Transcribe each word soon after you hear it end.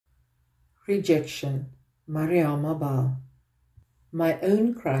Rejection Mariama Ba. My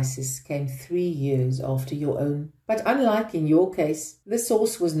own crisis came 3 years after your own. But unlike in your case, the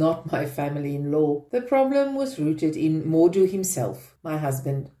source was not my family-in-law. The problem was rooted in Modu himself, my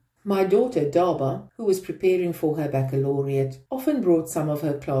husband. My daughter, Daba, who was preparing for her baccalaureate, often brought some of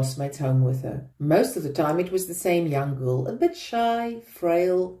her classmates home with her. Most of the time it was the same young girl, a bit shy,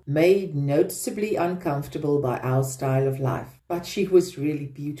 frail, made noticeably uncomfortable by our style of life. But she was really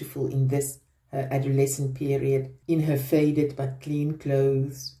beautiful in this, her adolescent period, in her faded but clean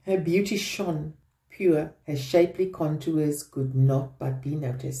clothes. Her beauty shone, pure, her shapely contours could not but be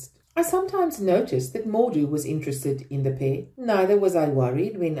noticed. I sometimes noticed that Modu was interested in the pair. Neither was I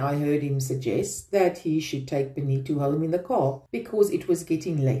worried when I heard him suggest that he should take Benito home in the car, because it was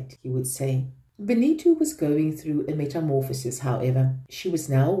getting late, he would say. Benito was going through a metamorphosis, however. She was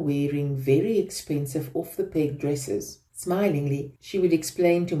now wearing very expensive off-the-peg dresses. Smilingly, she would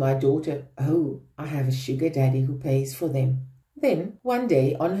explain to my daughter, "Oh, I have a sugar daddy who pays for them." Then, one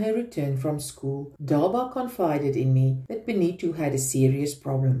day, on her return from school, Daba confided in me that Benito had a serious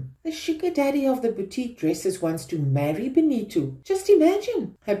problem. The sugar daddy of the boutique dresses wants to marry Benito. Just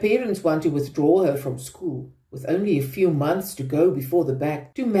imagine! Her parents want to withdraw her from school, with only a few months to go before the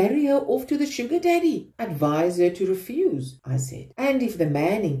bac, to marry her off to the sugar daddy. Advise her to refuse, I said. And if the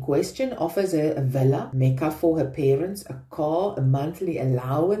man in question offers her a villa, Mecca for her parents, a car, a monthly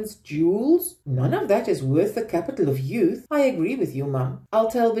allowance, jewels, none of that is worth the capital of youth. I agree with you, Mum. I'll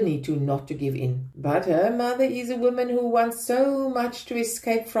tell Benito not to give in. But her mother is a woman who wants so much to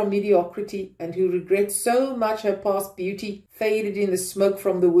escape from mediocrity and who regrets so much her past beauty faded in the smoke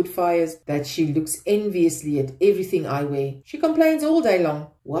from the wood fires that she looks enviously at everything I wear. She complains all day long.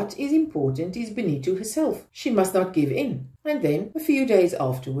 What is important is Benito herself. She must not give in. And then, a few days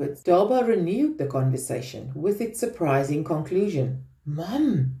afterwards, Daba renewed the conversation with its surprising conclusion.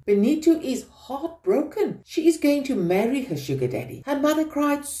 "Mum, Benito is heartbroken. She is going to marry her sugar daddy. Her mother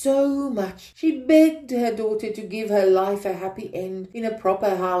cried so much. She begged her daughter to give her life a happy end in a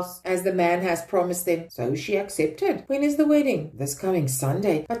proper house, as the man has promised them. So she accepted. When is the wedding? This coming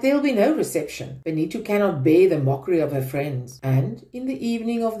Sunday. But there'll be no reception. Benito cannot bear the mockery of her friends." And in the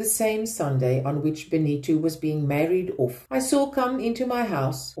evening of the same Sunday on which Benito was being married off, I saw come into my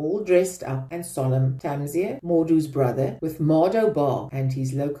house, all dressed up and solemn, Tamzia, Modu's brother, with Mado Ba and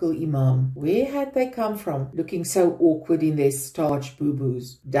his local imam. Where had they come from, looking so awkward in their starched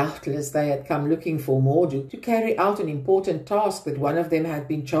boo-boos? Doubtless they had come looking for Modu to carry out an important task that one of them had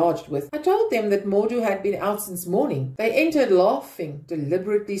been charged with. I told them that Modu had been out since morning. They entered laughing,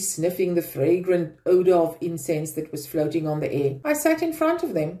 deliberately sniffing the fragrant odor of incense that was floating on the air. I sat in front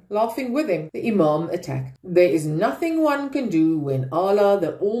of them, laughing with them. The imam attacked. "There is nothing one can do when Allah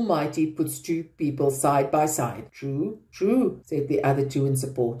the Almighty puts two people side by side." "True, true," said the other two in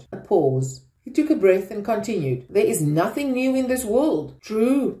support. A pause. He took a breath and continued. "There is nothing new in this world."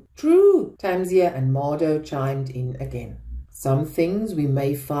 "True, true," Tamzia and Mado chimed in again. Some things we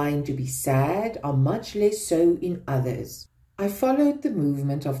may find to be sad are much less so in others. I followed the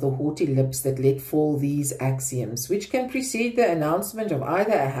movement of the haughty lips that let fall these axioms, which can precede the announcement of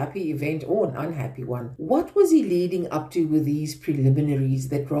either a happy event or an unhappy one. What was he leading up to with these preliminaries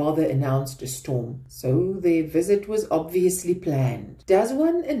that rather announced a storm? So their visit was obviously planned. Does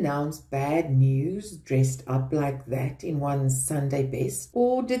one announce bad news dressed up like that in one's Sunday best?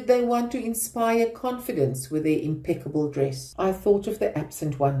 Or did they want to inspire confidence with their impeccable dress? I thought of the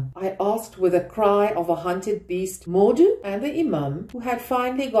absent one. I asked with a cry of a hunted beast, "Modu?" And the imam, who had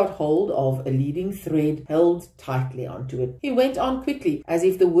finally got hold of a leading thread, held tightly onto it. He went on quickly, as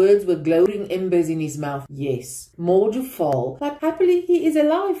if the words were glowing embers in his mouth. "Yes, Modu fall, but happily he is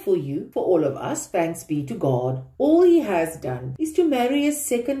alive for you, for all of us, thanks be to God. All he has done is to marry a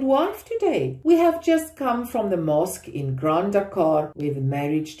second wife today. We have just come from the mosque in Grand Dakar, where the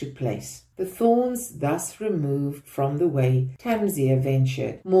marriage took place." The thorns thus removed from the way, Tamzia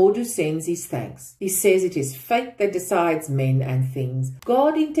ventured. "Modu sends his thanks. He says it is fate that decides men and things.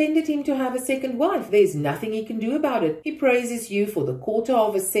 God intended him to have a second wife. There is nothing he can do about it. He praises you for the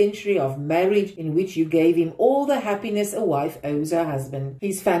 1/4 of marriage in which you gave him all the happiness a wife owes her husband.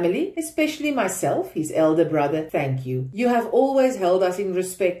 His family, especially myself, his elder brother, thank you. You have always held us in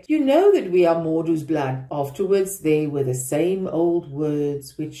respect. You know that we are Modu's blood." Afterwards there were the same old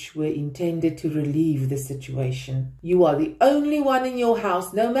words which were intended to relieve the situation. "You are the only one in your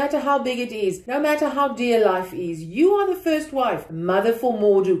house, no matter how big it is, no matter how dear life is. You are the first wife, a mother for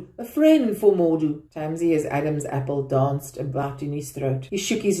Modu, a friend for Modu." Tamzia's Adam's apple danced about in his throat. He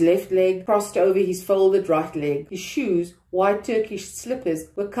shook his left leg, crossed over his folded right leg. His shoes white Turkish slippers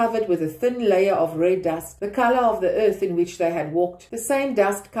were covered with a thin layer of red dust, the color of the earth in which they had walked. The same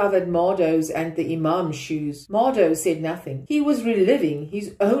dust covered Mardo's and the Imam's shoes. Mardo said nothing. He was reliving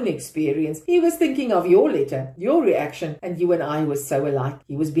his own experience. He was thinking of your letter, your reaction, and you and I were so alike.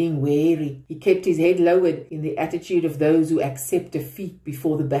 He was being wary. He kept his head lowered in the attitude of those who accept defeat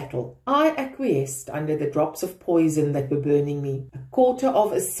before the battle. I acquiesced under the drops of poison that were burning me. A quarter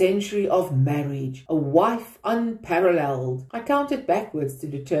of a century of marriage, a wife unparalleled. I counted backwards to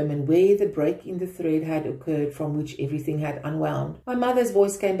determine where the break in the thread had occurred from which everything had unwound. My mother's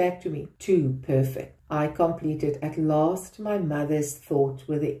voice came back to me. Too perfect. I completed at last my mother's thought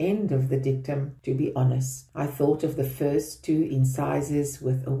with the end of the dictum. To be honest, I thought of the first two incisors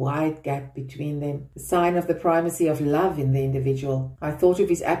with a wide gap between them, the sign of the primacy of love in the individual. I thought of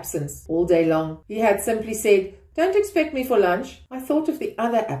his absence all day long. He had simply said, "Don't expect me for lunch." I thought of the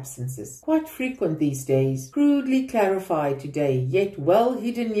other absences, quite frequent these days, crudely clarified today, yet well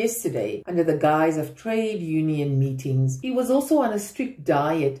hidden yesterday, under the guise of trade union meetings. He was also on a strict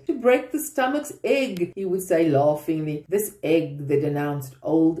diet, to break the stomach's egg, he would say laughingly, this egg that announced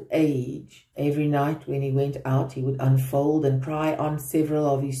old age. Every night when he went out, he would unfold and try on several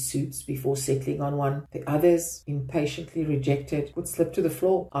of his suits before settling on one. The others, impatiently rejected, would slip to the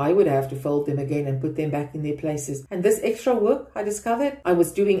floor. I would have to fold them again and put them back in their places. And this extra work, I discovered, I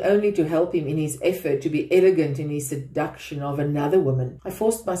was doing only to help him in his effort to be elegant in his seduction of another woman. I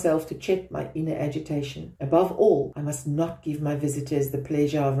forced myself to check my inner agitation. Above all, I must not give my visitors the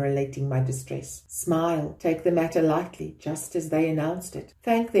pleasure of relating my distress. Smile, take the matter lightly, just as they announced it.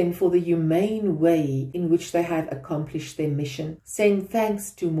 Thank them for the humane way in which they had accomplished their mission. Send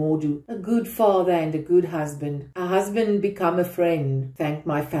thanks to Mordu, a good father and a good husband become a friend. Thank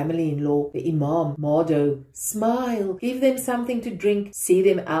my family-in-law, the Imam, Mardo. Smile, give them something to drink, see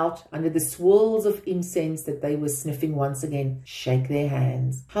them out under the swirls of incense that they were sniffing once again. Shake their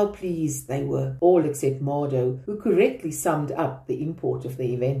hands. How pleased they were, all except Mardo, who correctly summed up the import of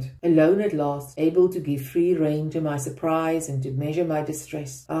the event. Alone at last, able to give free rein to my surprise and to measure my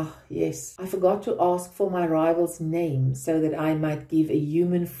distress. Ah, yes, I forgot to ask for my rival's name so that I might give a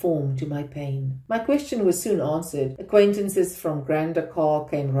human form to my pain. My question was soon answered. Acquaintances from Grand Dakar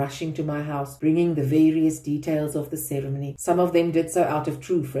came rushing to my house, bringing the various details of the ceremony. Some of them did so out of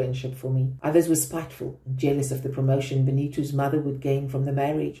true friendship for me. Others were spiteful and jealous of the promotion Benito's mother would gain from the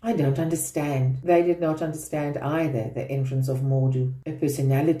marriage. I don't understand. They did not understand either the entrance of Mordu, a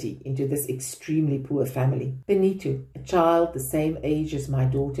personality into this extremely poor family. Benito, a child the same age as my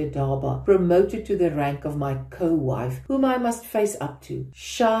daughter Daba, promoted to the rank of my co-wife, whom I must face up to.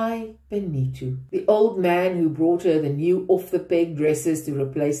 Shy Benito. The old man who brought her the new off-the-peg dresses to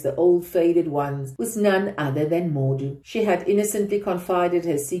replace the old faded ones was none other than Mordu. She had innocently confided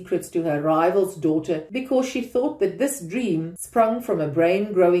her secrets to her rival's daughter because she thought that this dream, sprung from a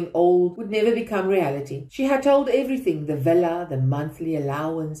brain growing old, would never become reality. She had told everything, the villa, the monthly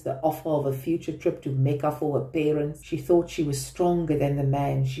allowance, the offer of a future trip to Mecca for her parents. She thought she was stronger than the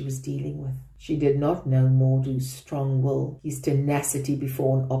man she was dealing with. She did not know Mordu's strong will, his tenacity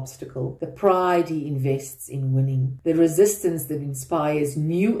before an obstacle, the pride he invests in winning, the resistance that inspires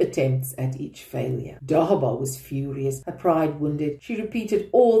new attempts at each failure. Daba was furious, her pride wounded. She repeated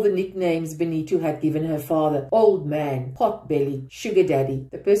all the nicknames Benito had given her father: old man, pot-bellied, sugar daddy.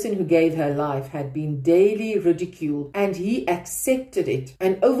 The person who gave her life had been daily ridiculed, and he accepted it.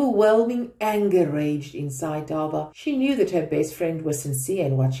 An overwhelming anger raged inside Daba. She knew that her best friend was sincere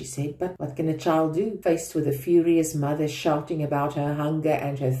in what she said, but what can a child do? Faced with a furious mother shouting about her hunger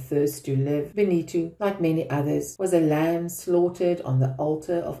and her thirst to live, Benito, like many others, was a lamb slaughtered on the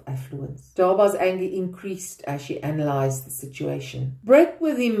altar of affluence. Daba's anger increased as she analyzed the situation. Break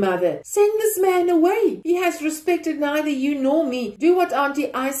with him, mother. Send this man away. He has respected neither you nor me. Do what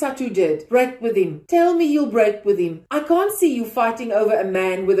Auntie Aisatu did. Break with him. Tell me you'll break with him. I can't see you fighting over a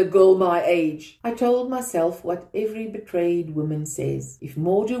man with a girl my age. I told myself what every betrayed woman says. If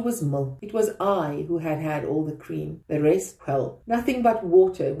Mordu was milk, it was I who had had all the cream. The rest, well, nothing but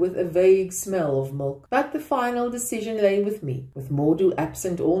water with a vague smell of milk. But the final decision lay with me. With Mordu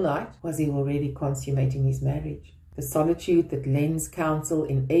absent all night, was he already consummating his marriage? The solitude that lends counsel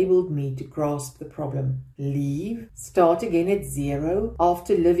enabled me to grasp the problem. Leave? Start again at zero?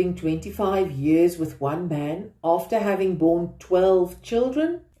 After living 25 years with one man? After having borne 12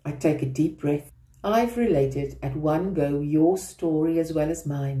 children? I take a deep breath. I've related at one go your story as well as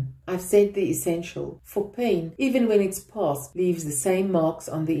mine. I've said the essential, for pain, even when it's past, leaves the same marks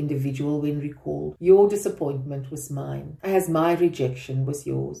on the individual when recalled. Your disappointment was mine, as my rejection was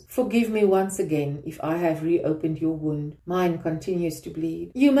yours. Forgive me once again if I have reopened your wound. Mine continues to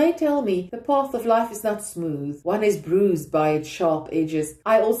bleed. You may tell me the path of life is not smooth. One is bruised by its sharp edges.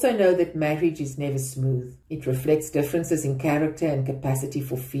 I also know that marriage is never smooth. It reflects differences in character and capacity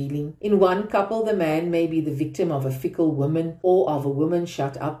for feeling. In one couple, the man may be the victim of a fickle woman or of a woman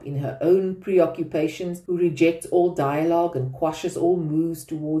shut up in her own preoccupations who rejects all dialogue and quashes all moves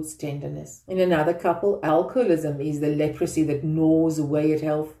towards tenderness. In another couple, alcoholism is the leprosy that gnaws away at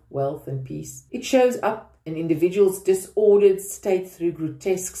health, wealth, and peace. It shows up an individual's disordered state through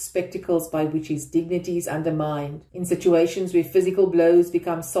grotesque spectacles by which his dignity is undermined, in situations where physical blows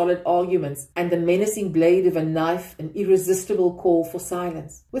become solid arguments and the menacing blade of a knife an irresistible call for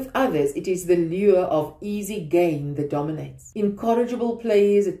silence. With others, it is the lure of easy gain that dominates. Incorrigible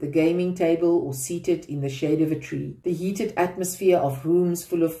players at the gaming table or seated in the shade of a tree, the heated atmosphere of rooms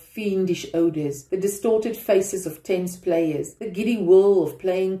full of fiendish odors, the distorted faces of tense players, the giddy whirl of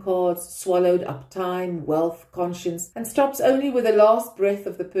playing cards swallowed up time, wealth, conscience, and stops only with the last breath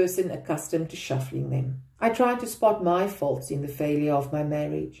of the person accustomed to shuffling them. I tried to spot my faults in the failure of my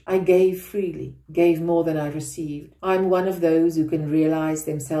marriage. I gave freely, gave more than I received. I'm one of those who can realize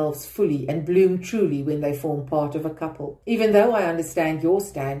themselves fully and bloom truly when they form part of a couple. Even though I understand your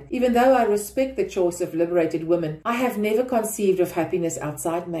stand, even though I respect the choice of liberated women, I have never conceived of happiness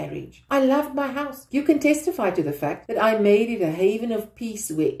outside marriage. I loved my house. You can testify to the fact that I made it a haven of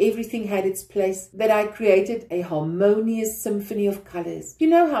peace where everything had its place, that I created a harmonious symphony of colors. You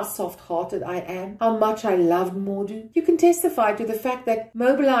know how soft-hearted I am, how much I loved Mordu. You can testify to the fact that,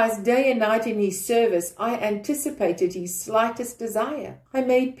 mobilized day and night in his service, I anticipated his slightest desire. I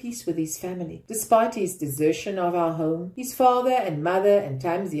made peace with his family. Despite his desertion of our home, his father and mother and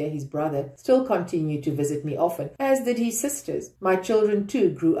Tamzia, his brother, still continued to visit me often, as did his sisters. My children too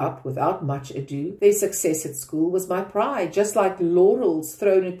grew up without much ado. Their success at school was my pride, just like laurels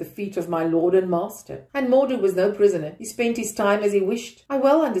thrown at the feet of my lord and master. And Mordu was no prisoner. He spent his time as he wished. I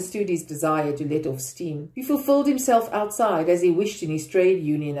well understood his desire to let off steam. He fulfilled himself outside as he wished in his trade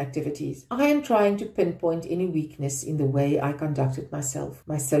union activities. I am trying to pinpoint any weakness in the way I conducted myself.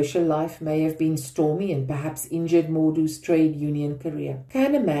 My social life may have been stormy and perhaps injured Mordu's trade union career.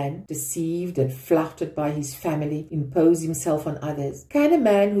 Can a man, deceived and flouted by his family, impose himself on others? Can a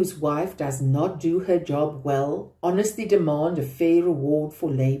man whose wife does not do her job well honestly demand a fair reward for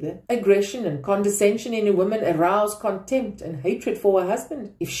labor? Aggression and condescension in a woman arouse contempt and hatred for her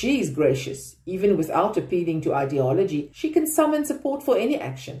husband. If she is gracious, even without appealing to ideology, she can summon support for any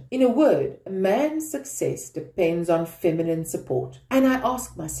action. In a word, a man's success depends on feminine support. And I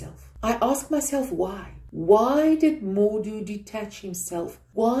ask myself why? Why did Mordu detach himself?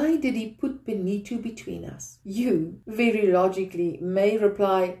 Why did he put Benito between us? You, very logically, may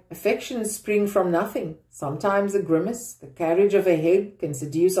reply, affections spring from nothing. Sometimes a grimace, the carriage of a head, can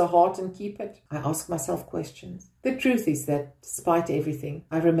seduce a heart and keep it. I ask myself questions. The truth is that, despite everything,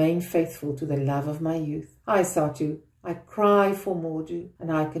 I remain faithful to the love of my youth. I cry for Mordu,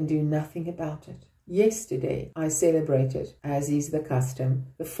 and I can do nothing about it. Yesterday, I celebrated, as is the custom,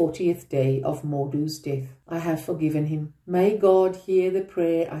 the 40th day of Mordu's death. I have forgiven him. May God hear the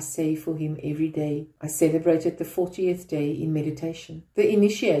prayer I say for him every day. I celebrated the 40th day in meditation. The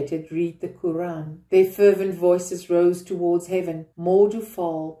initiated read the Quran. Their fervent voices rose towards heaven. Mordu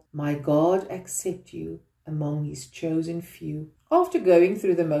fall, my God accept you among his chosen few. After going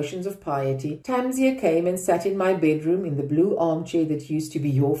through the motions of piety, Tamzia came and sat in my bedroom in the blue armchair that used to be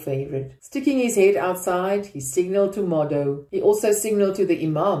your favorite. Sticking his head outside, he signaled to Modo. He also signaled to the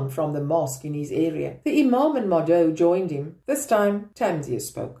Imam from the mosque in his area. The Imam and Modo joined him. This time, Tamzia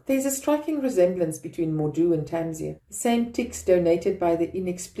spoke. There's a striking resemblance between Mordu and Tamzia. The same tics donated by the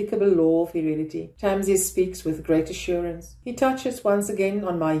inexplicable law of heredity. Tamzia speaks with great assurance. He touches once again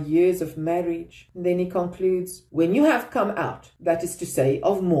on my years of marriage. And then he concludes, when you have come out, that is to say,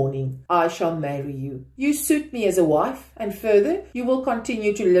 of mourning, I shall marry you. You suit me as a wife, and further, you will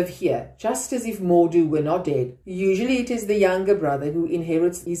continue to live here, just as if Mordu were not dead. Usually it is the younger brother who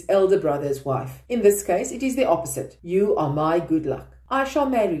inherits his elder brother's wife. In this case, it is the opposite. You are my good luck. I shall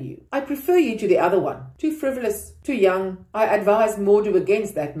marry you. I prefer you to the other one. Too frivolous, too young. I advised Mordu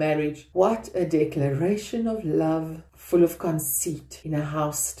against that marriage. What a declaration of love, full of conceit, in a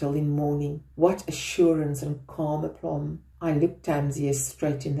house still in mourning. What assurance and calm aplomb. I look Tamzia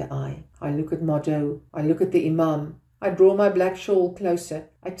straight in the eye. I look at Modo. I look at the Imam. I draw my black shawl closer.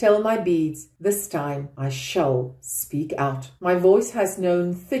 I tell my beads, this time I shall speak out. My voice has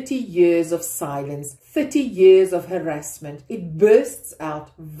known 30 years of silence, 30 years of harassment. It bursts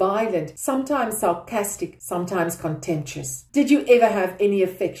out, violent, sometimes sarcastic, sometimes contemptuous. Did you ever have any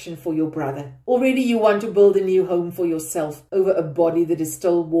affection for your brother? Already you want to build a new home for yourself over a body that is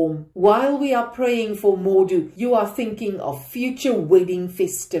still warm. While we are praying for Mordu, you are thinking of future wedding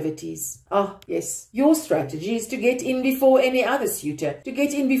festivities. Ah, yes, your strategy is to get in before any other suitor, to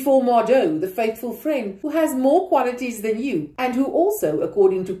get in before Mardo, the faithful friend, who has more qualities than you, and who also,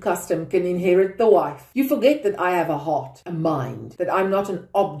 according to custom, can inherit the wife. You forget that I have a heart, a mind, that I'm not an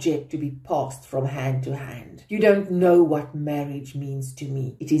object to be passed from hand to hand. You don't know what marriage means to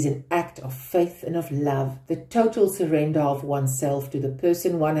me. It is an act of faith and of love, the total surrender of oneself to the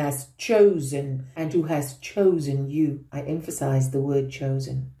person one has chosen and who has chosen you. I emphasize the word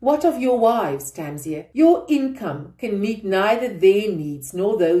chosen. What of your wives, Tamzia? Your income can meet neither their needs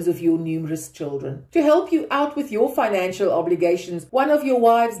nor those of your numerous children. To help you out with your financial obligations, one of your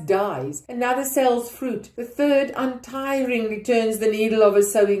wives dies, another sells fruit, the third untiringly turns the needle of a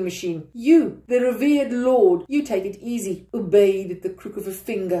sewing machine. You, the revered lord, you take it easy, obeyed at the crook of a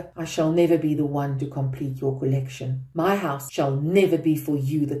finger. I shall never be the one to complete your collection. My house shall never be for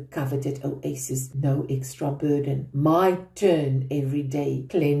you the coveted oasis, no extra burden. My turn every day,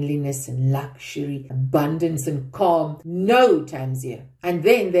 cleanliness and luxury, abundance and calm. No, Tamzia. And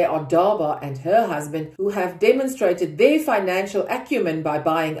then there are Daba and her husband who have demonstrated their financial acumen by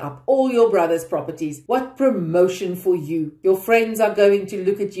buying up all your brother's properties. What promotion for you! Your friends are going to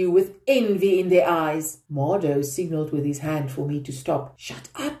look at you with envy in their eyes. Mardo signaled with his hand for me to stop. Shut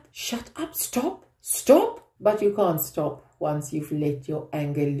up! Shut up! Stop! Stop! But you can't stop once you've let your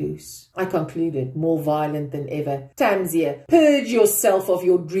anger loose. I concluded, more violent than ever. Tamzia, purge yourself of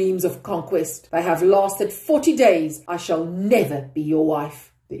your dreams of conquest. They have lasted 40 days. I shall never be your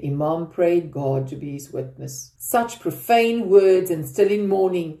wife. The Imam prayed God to be his witness. Such profane words, and still in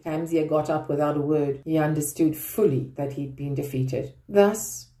mourning, Tamzia got up without a word. He understood fully that he'd been defeated.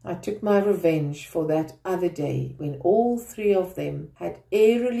 Thus, I took my revenge for that other day when all three of them had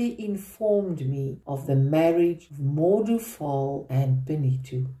airily informed me of the marriage of Mordu Fall and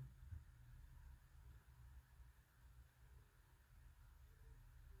Benitu.